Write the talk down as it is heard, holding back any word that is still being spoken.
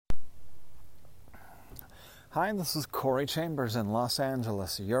Hi, this is Corey Chambers in Los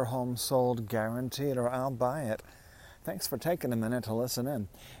Angeles. Your home sold guaranteed or I'll buy it. Thanks for taking a minute to listen in.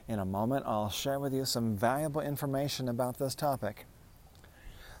 In a moment, I'll share with you some valuable information about this topic.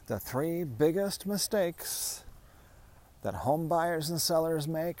 The 3 biggest mistakes that home buyers and sellers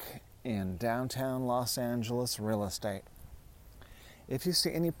make in downtown Los Angeles real estate. If you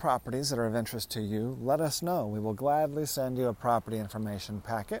see any properties that are of interest to you, let us know. We will gladly send you a property information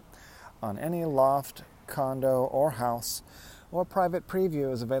packet on any loft, condo, or house, or private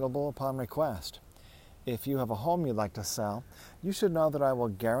preview is available upon request. If you have a home you'd like to sell, you should know that I will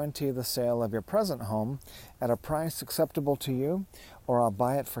guarantee the sale of your present home at a price acceptable to you, or I'll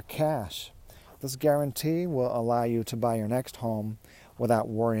buy it for cash. This guarantee will allow you to buy your next home without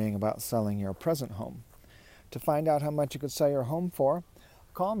worrying about selling your present home. To find out how much you could sell your home for,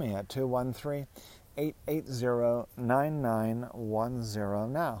 call me at 213-880-9910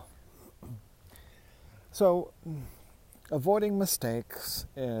 now. So, avoiding mistakes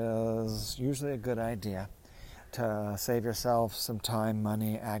is usually a good idea to save yourself some time,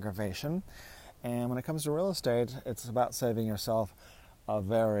 money, aggravation. And when it comes to real estate, it's about saving yourself a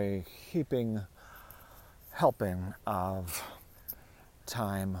very helping of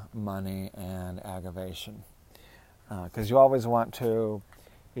time, money, and aggravation. Because you always want to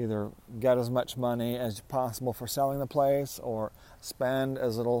either get as much money as possible for selling the place or spend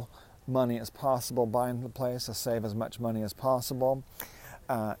as little money as possible buying the place to save as much money as possible,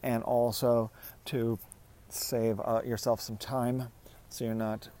 and also to save yourself some time so you're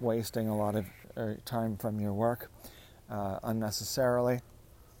not wasting a lot of time from your work unnecessarily,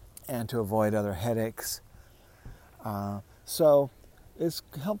 and to avoid other headaches. So it's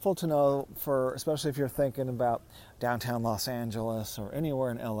helpful to know, especially if you're thinking about downtown Los Angeles or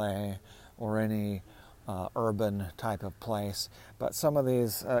anywhere in LA or any urban type of place, but some of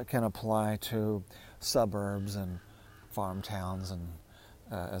these can apply to suburbs and farm towns and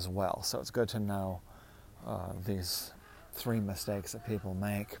as well. So it's good to know these 3 mistakes that people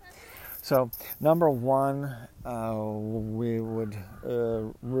make. So number 1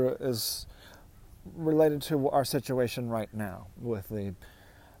 is related to our situation right now with the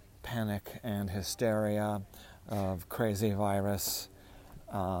panic and hysteria of crazy virus.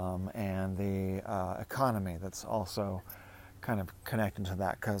 And the economy that's also kind of connected to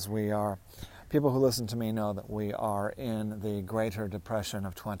that, because people who listen to me know that we are in the Greater Depression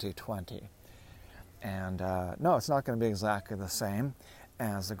of 2020. And no, it's not going to be exactly the same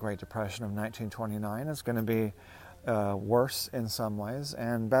as the Great Depression of 1929. It's going to be worse in some ways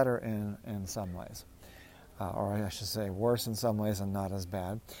and better in some ways. Or I should say worse in some ways and not as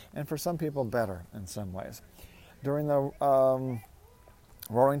bad. And for some people, better in some ways. During the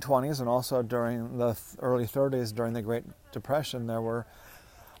Roaring 20s and also during the early 30s, during the Great Depression, there were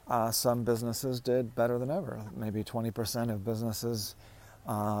some businesses did better than ever. Maybe 20% of businesses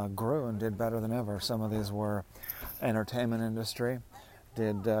grew and did better than ever. Some of these were entertainment industry,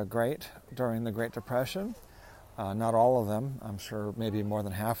 did great during the Great Depression. Not all of them. I'm sure maybe more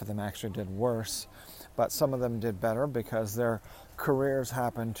than half of them actually did worse. But some of them did better because their careers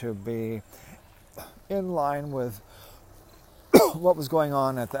happened to be in line with what was going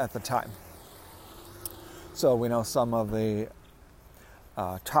on at the time. So we know some of the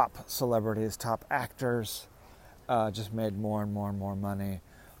top celebrities, top actors, just made more and more and more money,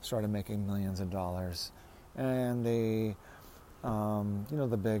 started making millions of dollars, and the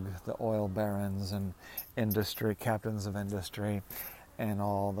oil barons and captains of industry, and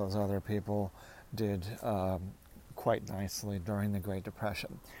all those other people did quite nicely during the Great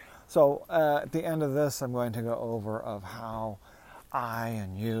Depression. So at the end of this, I'm going to go over of how I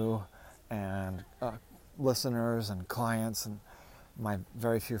and you and listeners and clients and my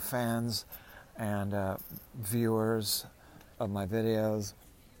very few fans and viewers of my videos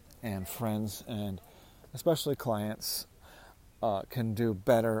and friends and especially clients can do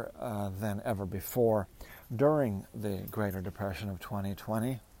better than ever before during the Greater Depression of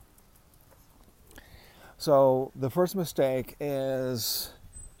 2020. So the first mistake is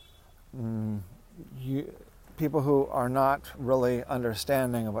people who are not really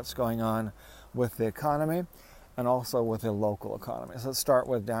understanding of what's going on with the economy and also with the local economy. So let's start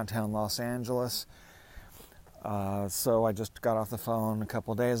with downtown Los Angeles. So I just got off the phone a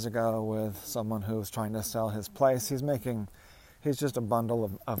couple days ago with someone who was trying to sell his place. He's just a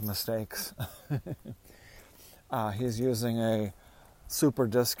bundle of mistakes. He's using a super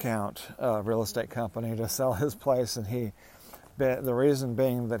discount real estate company to sell his place, and the reason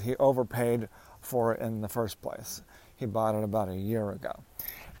being that he overpaid for it in the first place. He bought it about a year ago.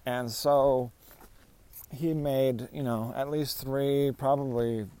 And so he made, at least 3,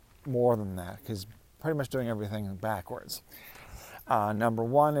 probably more than that. He's pretty much doing everything backwards. Number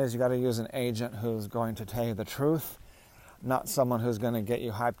one is you got to use an agent who's going to tell you the truth, not someone who's going to get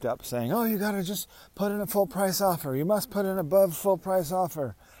you hyped up saying, oh, you got to just put in a full price offer. You must put in above full price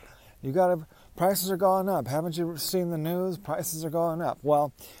offer. Prices are going up. Haven't you seen the news? Prices are going up.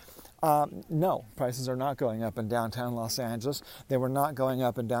 Well, no, prices are not going up in downtown Los Angeles. They were not going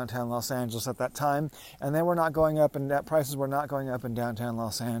up in downtown Los Angeles at that time, and prices were not going up in downtown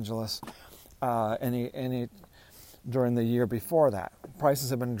Los Angeles any during the year before that.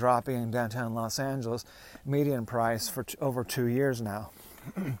 Prices have been dropping in downtown Los Angeles, median price for over 2 years now.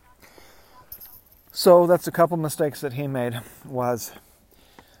 So that's a couple mistakes that he made, was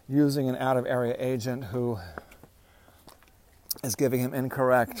using an out-of-area agent who is giving him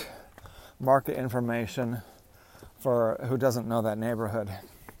incorrect market information for who doesn't know that neighborhood.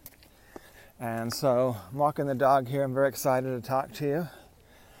 And so I'm walking the dog here. I'm very excited to talk to you,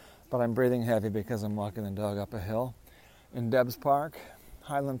 but I'm breathing heavy because I'm walking the dog up a hill in Debs Park,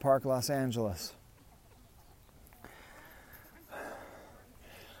 Highland Park, Los Angeles.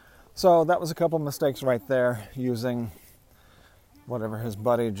 So that was a couple mistakes right there, using whatever his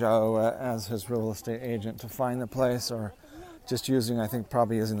buddy Joe as his real estate agent to find the place, or just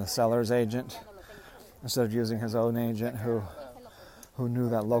probably using the seller's agent instead of using his own agent who knew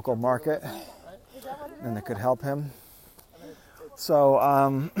that local market and that could help him.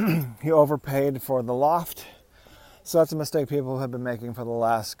 So he overpaid for the loft. So that's a mistake people have been making for the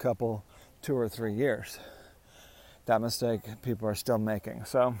last 2 or 3 years. That mistake people are still making.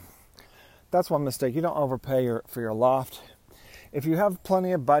 So that's one mistake. You don't overpay for your loft. If you have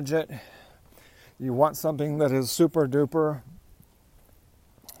plenty of budget, you want something that is super duper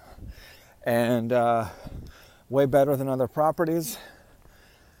and way better than other properties,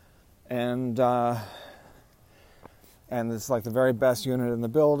 and it's like the very best unit in the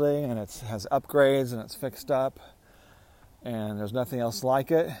building, and it has upgrades, and it's fixed up, and there's nothing else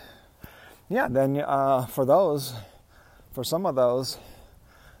like it. Yeah, then for some of those,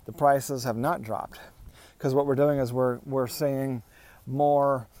 the prices have not dropped, because what we're doing is we're seeing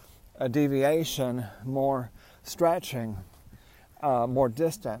more deviation, more stretching, more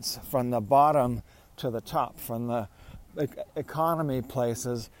distance from the bottom to the top, from the economy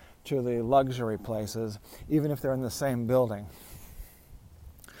places to the luxury places, even if they're in the same building.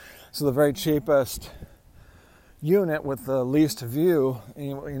 So the very cheapest unit with the least view,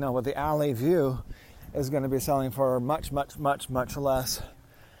 with the alley view, is going to be selling for much, much, much, much less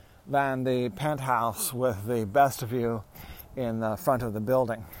than the penthouse with the best view in the front of the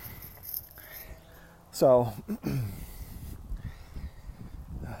building. So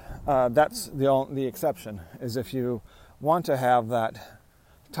that's the exception, is if you want to have that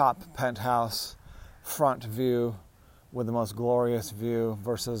top penthouse front view with the most glorious view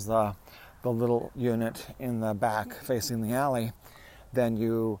versus the little unit in the back facing the alley, then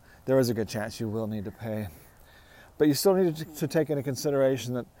there is a good chance you will need to pay. But you still need to take into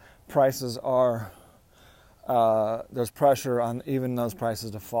consideration that prices are, there's pressure on even those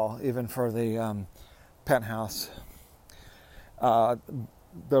prices to fall, even for the penthouse.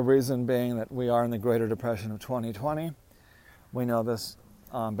 The reason being that we are in the Greater Depression of 2020. We know this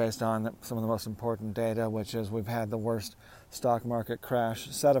based on some of the most important data, which is we've had the worst stock market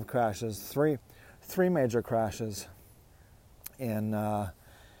set of crashes, three major crashes in the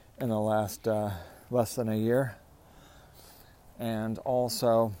last less than a year, and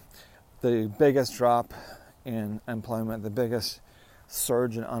also the biggest drop in employment, the biggest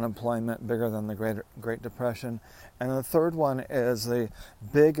surge in unemployment, bigger than the Great Depression. And the third one is the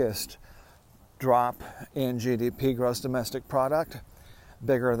biggest drop in GDP, gross domestic product,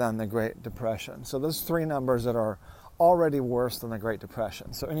 bigger than the Great Depression. So those three numbers that are already worse than the Great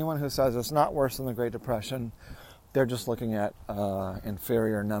Depression. So anyone who says it's not worse than the Great Depression, they're just looking at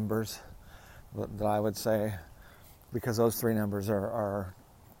inferior numbers, that I would say, because those three numbers are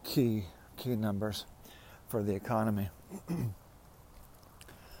key numbers for the economy.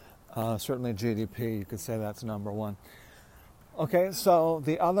 Certainly GDP, you could say that's number one. Okay, so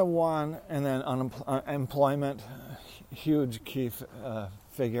the other one, and then employment, huge key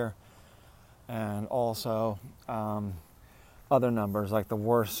figure, and also other numbers like the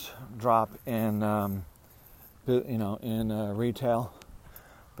worst drop in retail,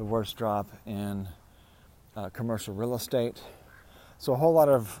 the worst drop in commercial real estate. So a whole lot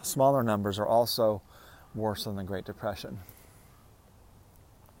of smaller numbers are also worse than the Great Depression.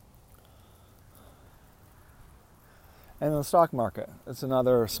 And the stock market, it's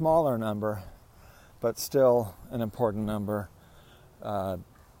another smaller number, but still an important number.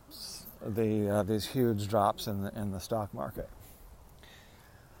 These huge drops in the stock market.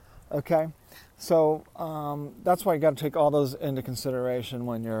 Okay, So that's why you got to take all those into consideration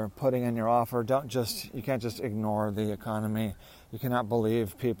when you're putting in your offer. You can't just ignore the economy. You cannot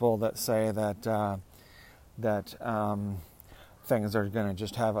believe people that say that things are going to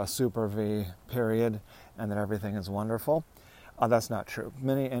just have a super V period and that everything is wonderful. That's not true.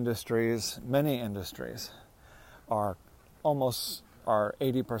 Many industries are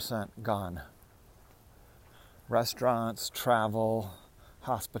 80% gone. Restaurants, travel,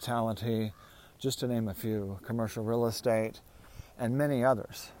 hospitality, just to name a few, commercial real estate, and many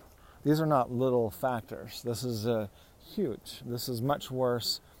others. These are not little factors. This is huge. This is much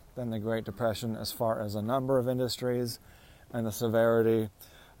worse than the Great Depression as far as a number of industries and the severity,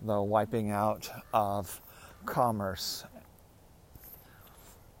 the wiping out of commerce.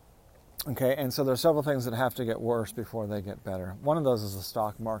 Okay, and so there's several things that have to get worse before they get better. One of those is the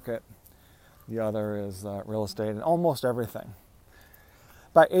stock market. The other is real estate and almost everything.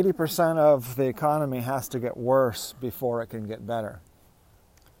 About 80% of the economy has to get worse before it can get better.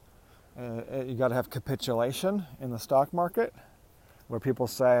 You got to have capitulation in the stock market, where people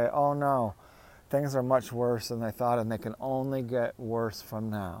say, "Oh no, things are much worse than they thought, and they can only get worse from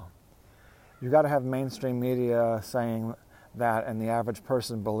now." You got to have mainstream media saying that, and the average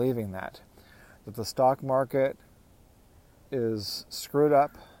person believing that the stock market is screwed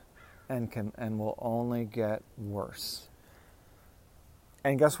up and will only get worse.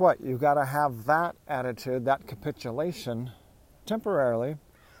 And guess what? You've got to have that attitude, that capitulation, temporarily,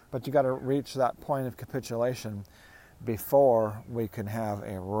 but you got to reach that point of capitulation before we can have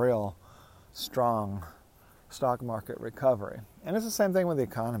a real strong stock market recovery. And it's the same thing with the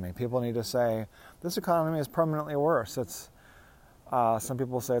economy. People need to say, this economy is permanently worse. Some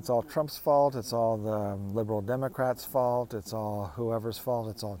people say it's all Trump's fault, it's all the liberal Democrats' fault, it's all whoever's fault,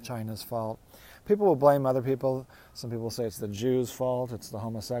 it's all China's fault. People will blame other people. Some people say it's the Jews' fault, it's the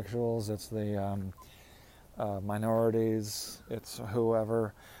homosexuals, it's the minorities, it's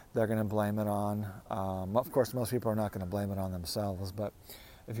whoever they're going to blame it on. Of course, most people are not going to blame it on themselves, but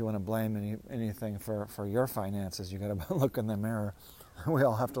if you want to blame anything for your finances, you got to look in the mirror. We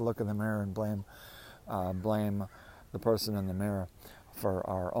all have to look in the mirror and blame the person in the mirror for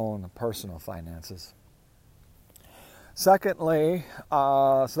our own personal finances. Secondly,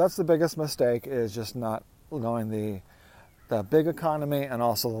 so that's the biggest mistake, is just not knowing the big economy and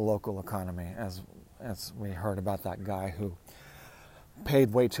also the local economy, as we heard about that guy who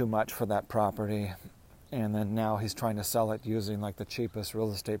paid way too much for that property, and then now he's trying to sell it using like the cheapest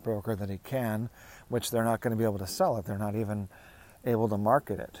real estate broker that he can, which they're not going to be able to sell it. They're not even able to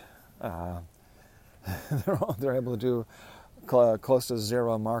market it. They're able to do close to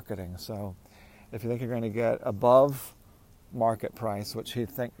zero marketing. So if you think you're going to get above market price, which he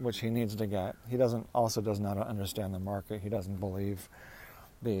needs to get, he does not understand the market. He doesn't believe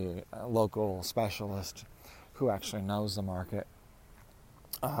the local specialist who actually knows the market.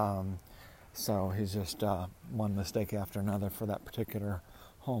 So he's just one mistake after another for that particular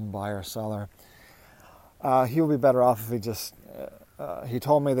home buyer seller. He will be better off if he just he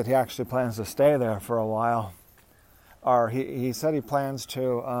told me that he actually plans to stay there for a while, or he said he plans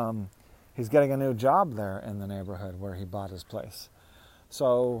to he's getting a new job there in the neighborhood where he bought his place.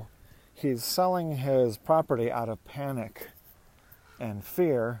 So he's selling his property out of panic and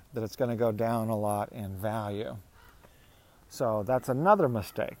fear that it's going to go down a lot in value. So that's another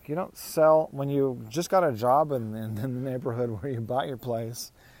mistake. You don't sell when you just got a job in the neighborhood where you bought your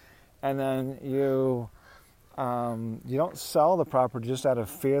place, and then you don't sell the property just out of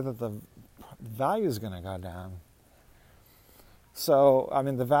fear that the value is going to go down. So, I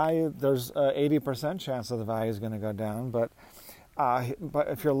mean, the value, there's an 80% chance that the value is going to go down, but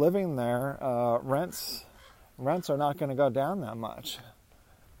if you're living there, rents are not going to go down that much.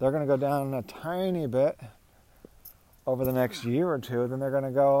 They're going to go down a tiny bit over the next year or two, then they're going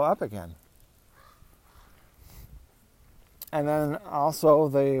to go up again. And then also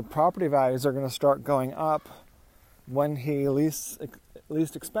the property values are going to start going up when he least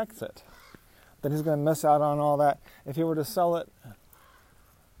expects it. Then he's going to miss out on all that. If he were to sell it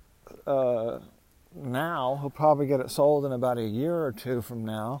now, he'll probably get it sold in about a year or two from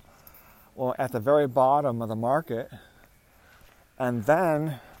now, well, at the very bottom of the market. And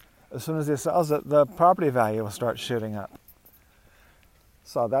then, as soon as he sells it, the property value will start shooting up.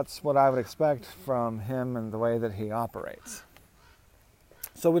 So that's what I would expect from him and the way that he operates.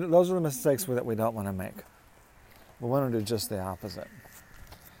 So those are the mistakes that we don't want to make. We want to do just the opposite.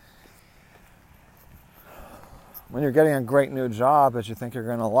 When you're getting a great new job that you think you're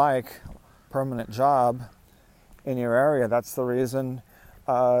going to like, permanent job in your area, that's the reason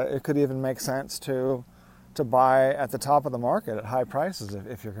it could even make sense to buy at the top of the market at high prices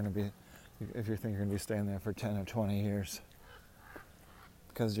if you're going to be if you think you're going to be staying there for 10 or 20 years.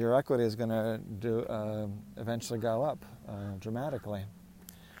 Because your equity is going to eventually go up dramatically.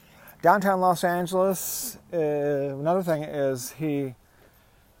 Downtown Los Angeles, another thing is he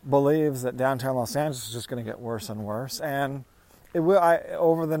believes that downtown Los Angeles is just going to get worse and worse. And it will,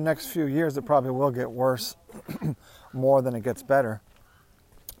 over the next few years, it probably will get worse more than it gets better,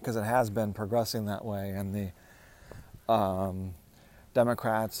 because it has been progressing that way. And the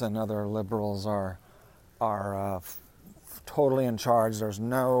Democrats and other liberals are totally in charge. There's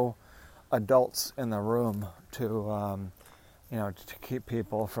no adults in the room to keep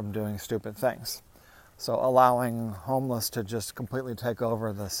people from doing stupid things. So allowing homeless to just completely take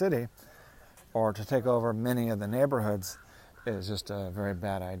over the city or to take over many of the neighborhoods is just a very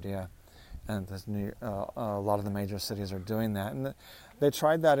bad idea. And a lot of the major cities are doing that. And they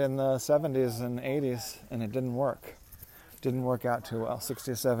tried that in the 70s and 80s, and it didn't work. It didn't work out too well. 60s,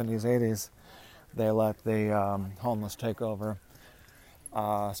 70s, 80s, they let the homeless take over,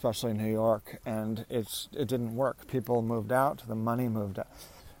 especially in New York, and it didn't work. People moved out, the money moved out.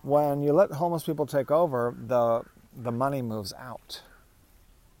 When you let homeless people take over, the money moves out.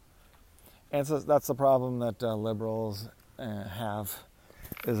 And so that's the problem that liberals have,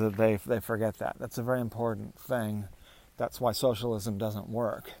 is that they forget that. That's a very important thing. That's why socialism doesn't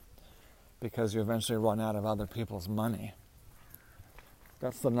work, because you eventually run out of other people's money.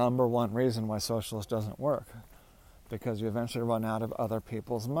 That's the number one reason why socialist doesn't work, because you eventually run out of other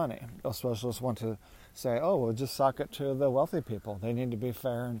people's money. Those socialists want to say, oh, we'll just sock it to the wealthy people. They need to be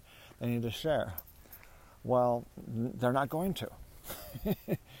fair and they need to share. Well, they're not going to.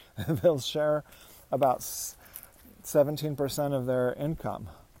 They'll share about 17% of their income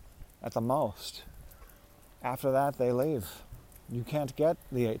at the most. After that, they leave. You can't get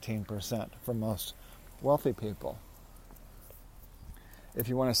the 18% from most wealthy people. If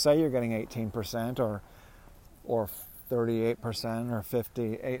you want to say you're getting 18% or 38% or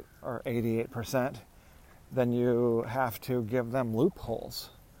 58 or 88%, then you have to give them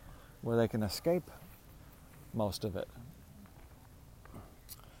loopholes where they can escape most of it.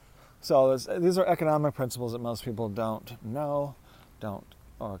 So these are economic principles that most people don't know,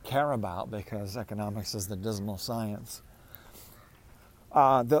 or care about, because economics is the dismal science.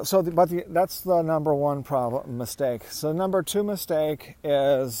 That's the number one mistake. So number two mistake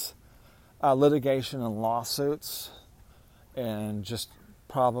is litigation and lawsuits and just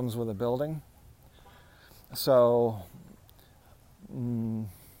problems with a building. So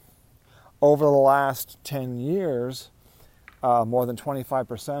over the last 10 years, more than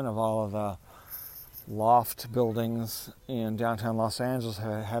 25% of all of the loft buildings in downtown Los Angeles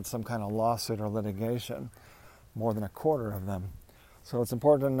have had some kind of lawsuit or litigation, more than a quarter of them. So it's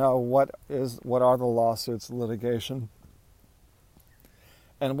important to know what are the lawsuits, litigation,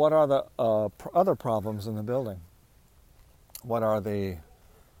 and what are the other problems in the building. What are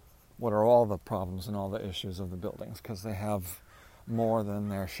all the problems and all the issues of the buildings? Because they have more than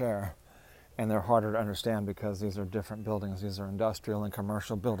their share, and they're harder to understand because these are different buildings. These are industrial and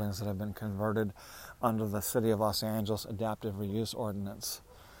commercial buildings that have been converted under the City of Los Angeles Adaptive Reuse Ordinance.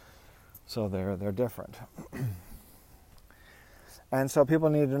 So they're different. And so people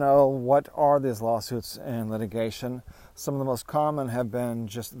need to know, what are these lawsuits and litigation. Some of the most common have been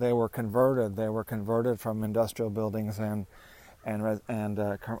just they were converted. They were converted from industrial buildings and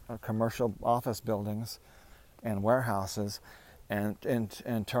commercial office buildings and warehouses and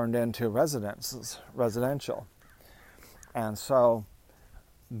turned into residential. And so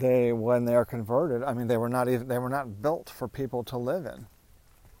when they're converted, I mean, they were not built for people to live in.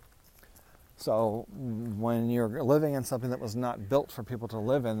 So when you're living in something that was not built for people to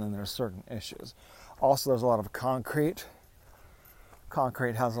live in, then there's certain issues. Also, there's a lot of concrete.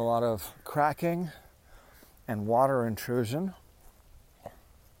 Concrete has a lot of cracking and water intrusion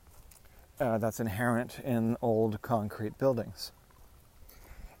that's inherent in old concrete buildings.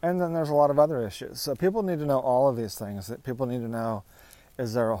 And then there's a lot of other issues. So people need to know all of these things. That people need to know,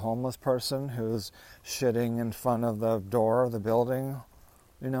 is there a homeless person who's shitting in front of the door of the building,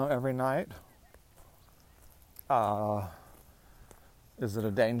 every night? Is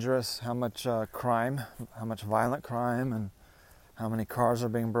it dangerous? How much crime, how much violent crime, and how many cars are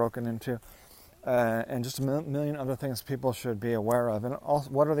being broken into? And just a million other things people should be aware of. And also,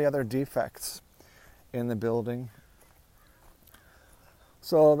 what are the other defects in the building?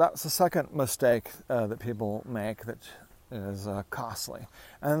 So that's the second mistake that people make that is costly.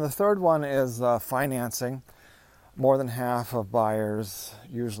 And the third one is financing. More than half of buyers,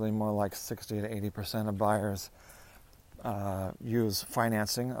 usually more like 60 to 80% of buyers, use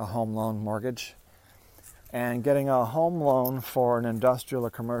financing, a home loan mortgage. And getting a home loan for an industrial or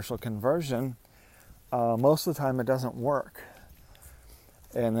commercial conversion, most of the time it doesn't work.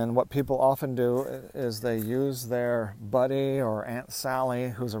 And then what people often do is they use their buddy or Aunt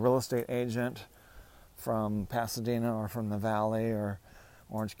Sally, who's a real estate agent from Pasadena or from the Valley or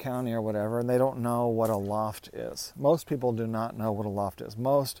Orange County or whatever, and they don't know what a loft is. Most people do not know what a loft is.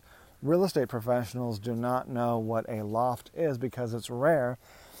 Most real estate professionals do not know what a loft is because it's rare,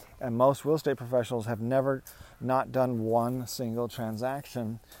 and most real estate professionals have never not done one single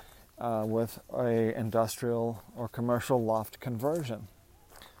transaction with a industrial or commercial loft conversion.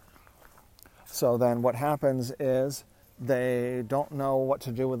 So then what happens is they don't know what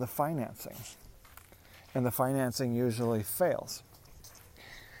to do with the financing, and the financing usually fails.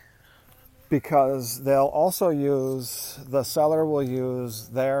 Because they'll also the seller will use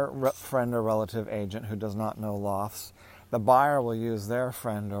their friend or relative agent who does not know lofts. The buyer will use their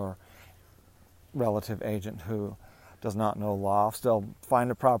friend or relative agent who does not know lofts. They'll find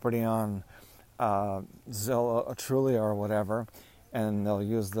a property on Zillow or Trulia or whatever, and they'll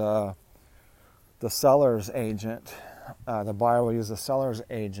use the seller's agent. The buyer will use the seller's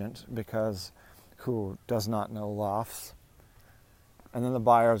agent who does not know lofts. And then the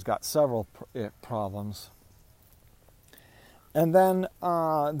buyer's got several problems. And then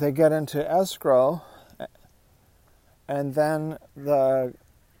they get into escrow, and then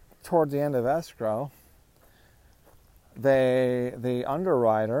toward the end of escrow, the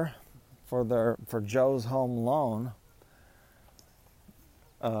underwriter for Joe's home loan,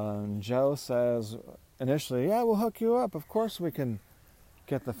 Joe says initially, yeah, we'll hook you up. Of course we can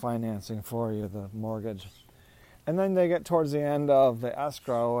get the financing for you, the mortgage. And then they get towards the end of the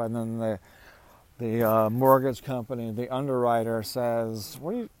escrow, and then the mortgage company, the underwriter says,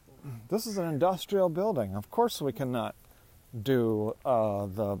 this is an industrial building. Of course we cannot do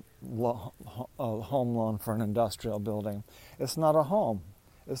the home loan for an industrial building. It's not a home.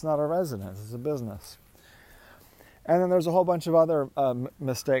 It's not a residence. It's a business. And then there's a whole bunch of other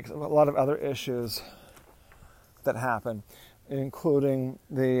mistakes, a lot of other issues that happen, including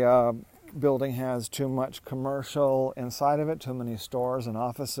the building has too much commercial inside of it, too many stores and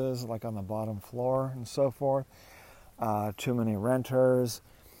offices like on the bottom floor and so forth, too many renters.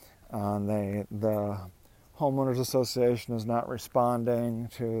 The homeowners association is not responding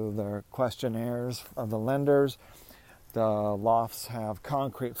to their questionnaires of the lenders. The lofts have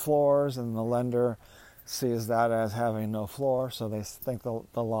concrete floors, and the lender sees that as having no floor, so they think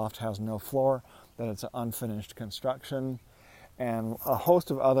the loft has no floor, that it's an unfinished construction, and a host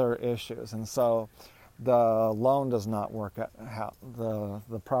of other issues. And so the loan does not work out.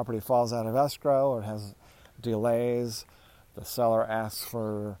 The property falls out of escrow, or it has delays. The seller asks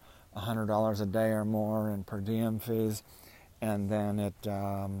for $100 a day or more in per diem fees, and then it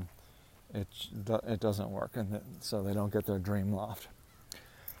doesn't work, and so they don't get their dream loft.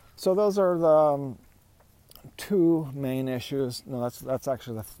 So those are the two main issues. No, that's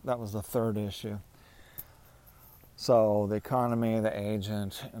actually that was the third issue. So the economy, the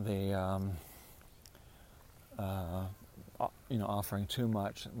agent, offering too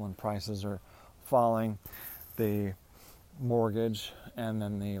much when prices are falling, the mortgage, and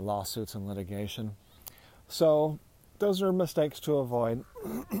then the lawsuits and litigation. So those are mistakes to avoid.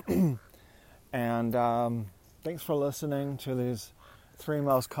 And thanks for listening to these 3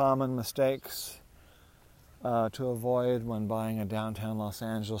 most common mistakes to avoid when buying a downtown Los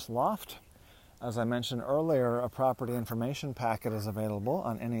Angeles loft. As I mentioned earlier, a property information packet is available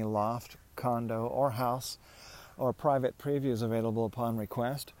on any loft, condo, or house, or private previews available upon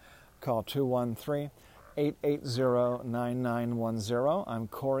request. Call 213-880-9910. I'm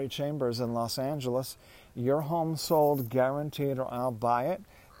Corey Chambers in Los Angeles. Your home sold guaranteed, or I'll buy it.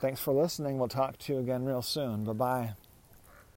 Thanks for listening. We'll talk to you again real soon. Bye-bye.